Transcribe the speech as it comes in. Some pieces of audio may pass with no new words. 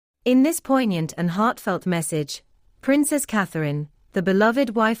In this poignant and heartfelt message, Princess Catherine, the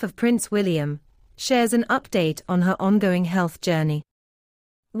beloved wife of Prince William, shares an update on her ongoing health journey.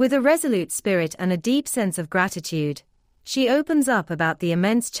 With a resolute spirit and a deep sense of gratitude, she opens up about the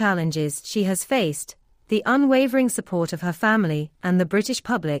immense challenges she has faced, the unwavering support of her family and the British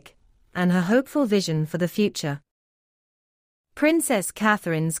public, and her hopeful vision for the future. Princess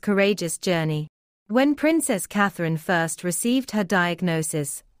Catherine's courageous journey. When Princess Catherine first received her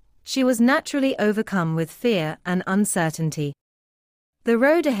diagnosis, she was naturally overcome with fear and uncertainty. The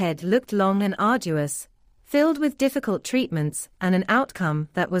road ahead looked long and arduous, filled with difficult treatments and an outcome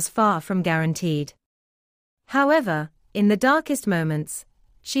that was far from guaranteed. However, in the darkest moments,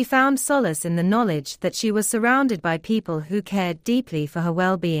 she found solace in the knowledge that she was surrounded by people who cared deeply for her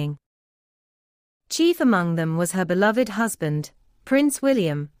well-being. Chief among them was her beloved husband, Prince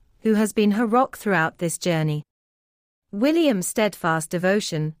William, who has been her rock throughout this journey. William's steadfast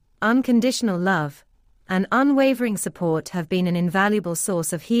devotion, unconditional love, and unwavering support have been an invaluable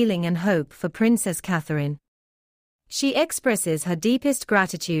source of healing and hope for Princess Catherine. She expresses her deepest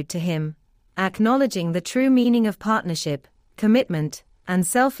gratitude to him, acknowledging the true meaning of partnership, commitment, and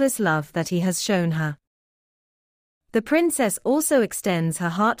selfless love that he has shown her. The princess also extends her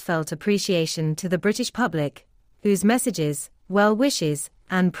heartfelt appreciation to the British public, whose messages, well wishes,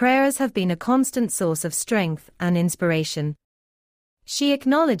 and prayers have been a constant source of strength and inspiration. She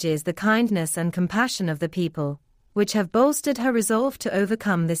acknowledges the kindness and compassion of the people, which have bolstered her resolve to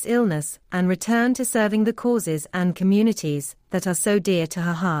overcome this illness and return to serving the causes and communities that are so dear to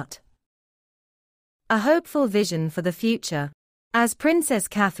her heart. A hopeful vision for the future. As Princess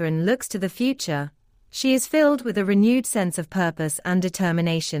Catherine looks to the future, she is filled with a renewed sense of purpose and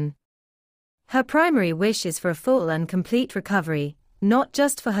determination. Her primary wish is for a full and complete recovery, not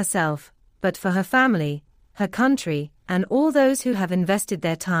just for herself, but for her family, her country, and all those who have invested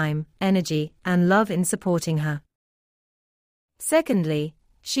their time, energy, and love in supporting her. Secondly,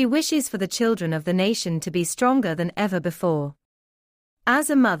 she wishes for the children of the nation to be stronger than ever before. As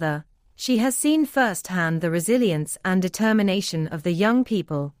a mother, she has seen firsthand the resilience and determination of the young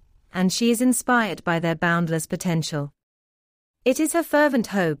people, and she is inspired by their boundless potential. It is her fervent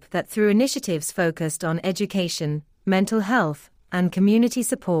hope that through initiatives focused on education, mental health, and community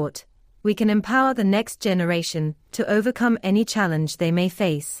support, we can empower the next generation to overcome any challenge they may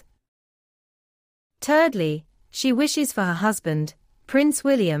face. Thirdly, she wishes for her husband, Prince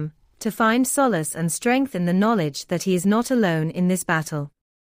William, to find solace and strength in the knowledge that he is not alone in this battle.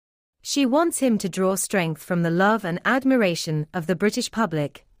 She wants him to draw strength from the love and admiration of the British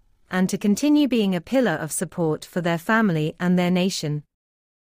public, and to continue being a pillar of support for their family and their nation.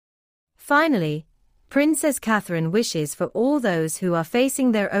 Finally, Princess Catherine wishes for all those who are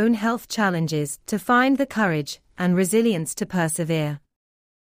facing their own health challenges to find the courage and resilience to persevere.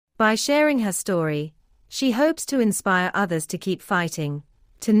 By sharing her story, she hopes to inspire others to keep fighting,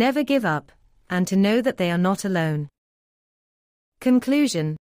 to never give up, and to know that they are not alone.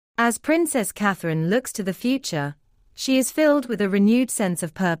 Conclusion. As Princess Catherine looks to the future, she is filled with a renewed sense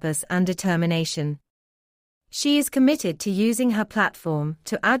of purpose and determination. She is committed to using her platform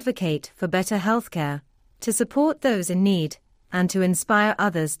to advocate for better healthcare, to support those in need, and to inspire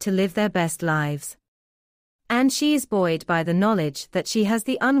others to live their best lives. And she is buoyed by the knowledge that she has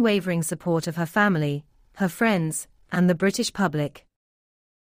the unwavering support of her family, her friends, and the British public.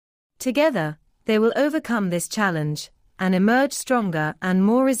 Together, they will overcome this challenge and emerge stronger and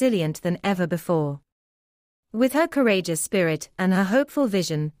more resilient than ever before. With her courageous spirit and her hopeful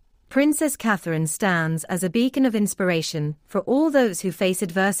vision, Princess Catherine stands as a beacon of inspiration for all those who face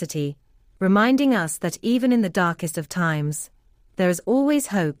adversity, reminding us that even in the darkest of times, there is always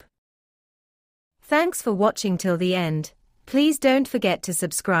hope. Thanks for watching till the end. Please don't forget to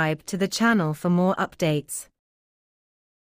subscribe to the channel for more updates.